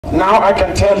Now I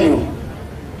can tell you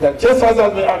that just as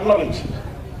has been acknowledged,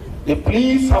 the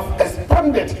police have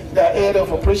expanded their area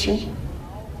of operation.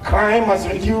 Crime has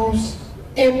reduced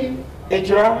in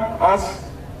Ejura as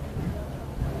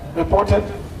reported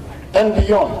and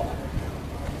beyond.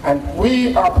 And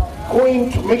we are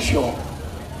going to make sure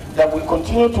that we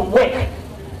continue to work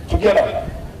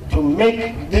together to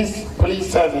make this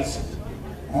police service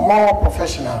more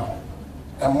professional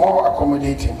and more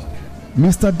accommodating.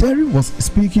 Mr. Derry was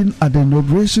speaking at the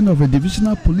inauguration of a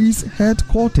divisional police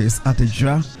headquarters at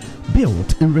Ejura,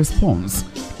 built in response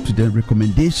to the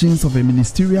recommendations of a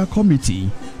ministerial committee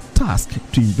tasked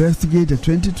to investigate the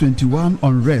 2021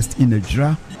 unrest in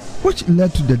Ejura, which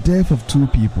led to the death of 2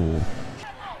 people.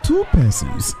 2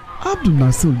 persons, Abdul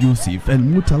Nasir Yusuf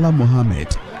and Mutala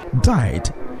Mohammed,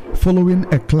 died following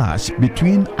a clash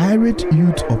between irate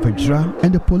youth of Ejura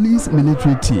and the police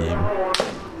military team.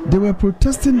 They were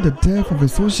protesting the death of a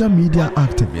social media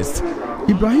activist,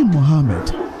 Ibrahim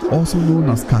Mohammed, also known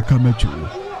as Kakamechu.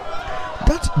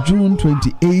 That June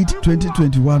 28,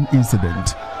 2021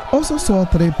 incident also saw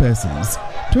 3 persons,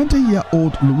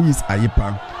 20-year-old Louise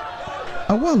Ayepa,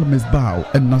 Awal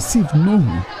Mesbao and Nasif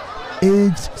Nohu,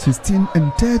 aged 16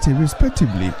 and 30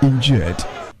 respectively, injured.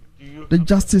 The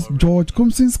Justice George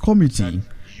Kumsin's committee,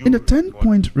 in a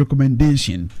 10-point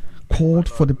recommendation, called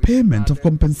for the payment of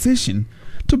compensation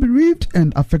to bereaved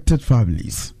and affected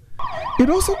families. It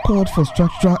also called for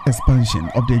structural expansion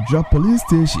of the Ejura police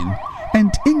station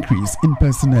and increase in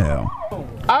personnel.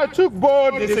 I took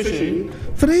bold decision.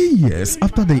 3 years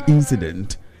after the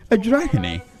incident,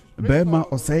 Ejurahene Berma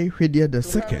Osei Hwedia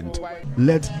II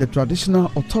led the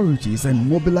traditional authorities and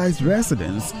mobilized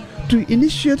residents to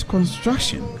initiate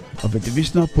construction of a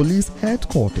divisional police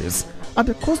headquarters at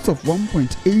the cost of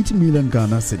 1.8 million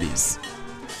Ghana cedis.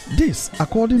 This,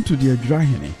 according to the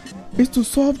Ejurahene, is to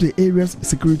solve the area's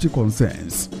security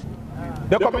concerns.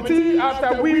 The committee,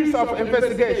 after weeks of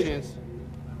investigations,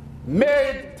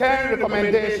 made 10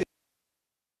 recommendations.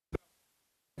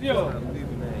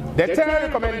 The 10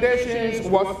 recommendations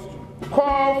was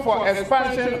call for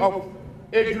expansion of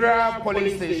Ejura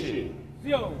police station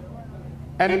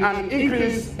and an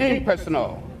increase in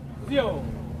personnel.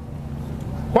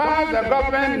 While the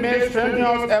government made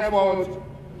strenuous efforts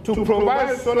to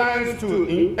provide solace to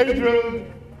injured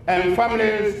and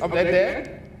families of the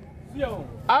dead,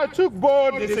 I took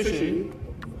bold decision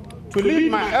to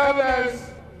lead my elders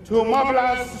to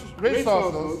mobilize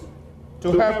resources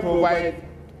to help provide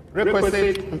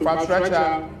requisite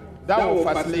infrastructure that will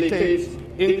facilitate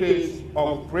increase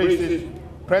of police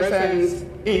presence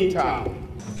in town.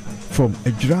 From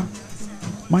Ejura,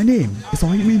 my name is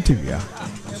Ohimi Interior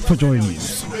for Joy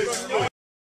News.